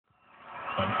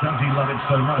But does he love it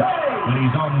so much when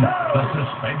he's on the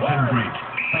suspension bridge,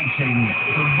 facing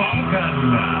the Vulcan?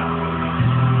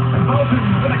 And Vulcan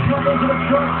going to come into the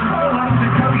truck, all hands to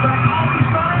come back. Oh, he's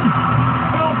running!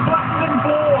 Well, buttoned and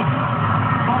bored.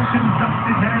 Vulcan dusts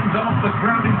his hands off, the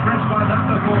crowd impressed by that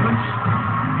performance.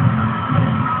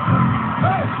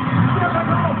 Hey, get back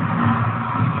on!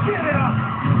 Get it up!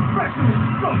 Pressure,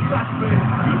 stop that bit!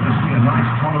 Good to see a nice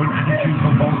tolerant attitude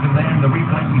from Vulcan there. In the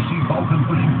replay we see Vulcan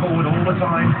pushing forward all the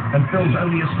time, and Phil's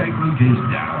only escape route is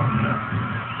down.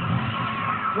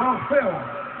 Well, Phil,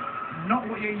 not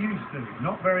what you're used to.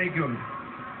 Not very good.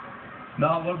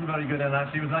 No, it wasn't very good then,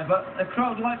 actually. It was like, but the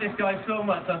crowd liked this guy so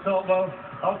much, I thought, well,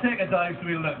 I'll take a dive so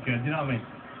he'll look good, you know what I mean?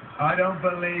 I don't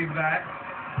believe that.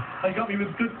 He got me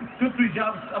with good three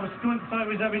jabs. I was going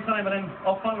sideways every time, and then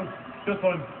off balance. Good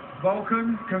for him.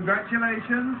 Vulcan,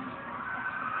 congratulations.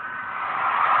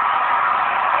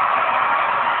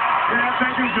 Yeah,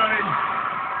 thank you, Johnny.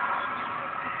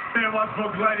 There was for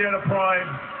Gladiator Pride.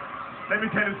 Let me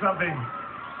tell you something.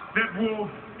 That wolf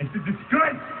is a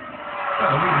disgrace.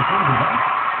 Well, we were told of that.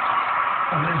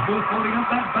 And there's Wolf holding up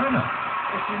that banner.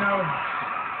 Yes,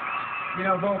 you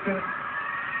know, Vulcan,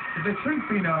 if the truth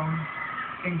be known,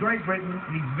 in Great Britain,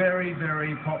 he's very,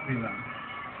 very popular.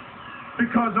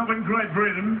 Because of in Great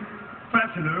Britain,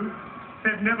 Bachelor,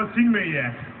 they've never seen me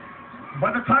yet.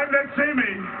 By the time they see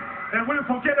me, they will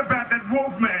forget about that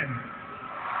wolf man.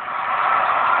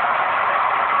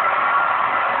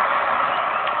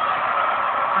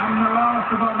 And the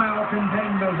last of our male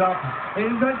contenders up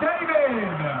is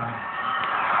David.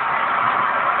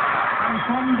 And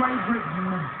from Great Britain,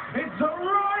 it's a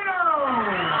Rhino!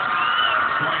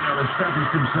 Rhino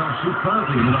established himself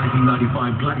superbly in the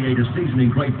 1995 Gladiators season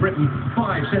in Great Britain,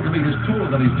 5 centimetres taller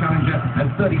than his challenger and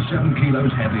 37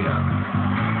 kilos heavier.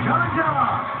 Challenger,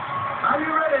 are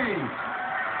you ready?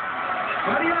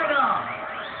 Gladiator,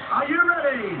 are you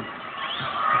ready?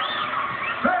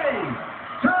 3,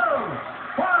 2,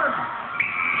 1.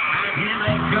 And here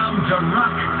they come to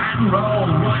rock and roll.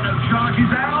 Rhino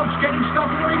charges out, getting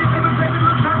stopped leading to the David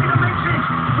looks happy to mix it.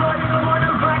 Driving the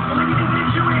Rhino back, leading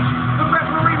into it. The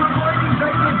referee reminding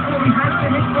David he has to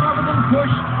hit rather than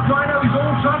push. Rhino is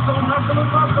all tussle, muscle and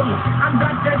muscle. And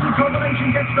that deadly combination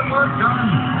gets the work done.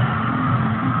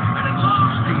 And at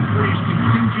last, the British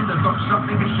contingent have got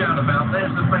something to shout about.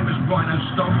 There's the famous Rhino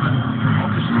stomp, and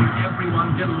obviously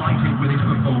everyone delighted with his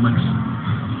performance.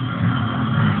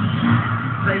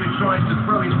 David tries to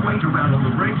throw his weight around on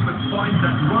the bridge, but finds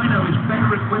that Rhino is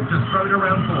better equipped to throw it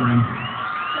around for him.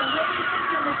 So where did you think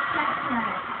you were sat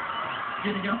today?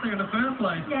 Getting up there in the first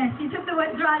place. Yes, you took the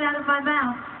words right out of my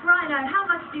mouth. Rhino, how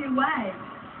much do you weigh?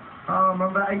 I'm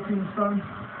about 18 stone.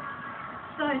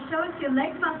 So show us your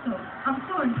leg muscle. I'm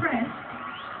so impressed.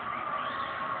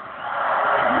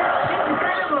 It's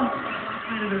incredible.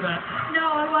 Need to do that.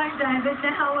 No, I won't, David.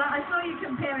 Now, I saw you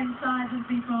comparing sizes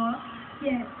before.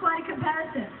 Yeah, quite a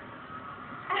comparison.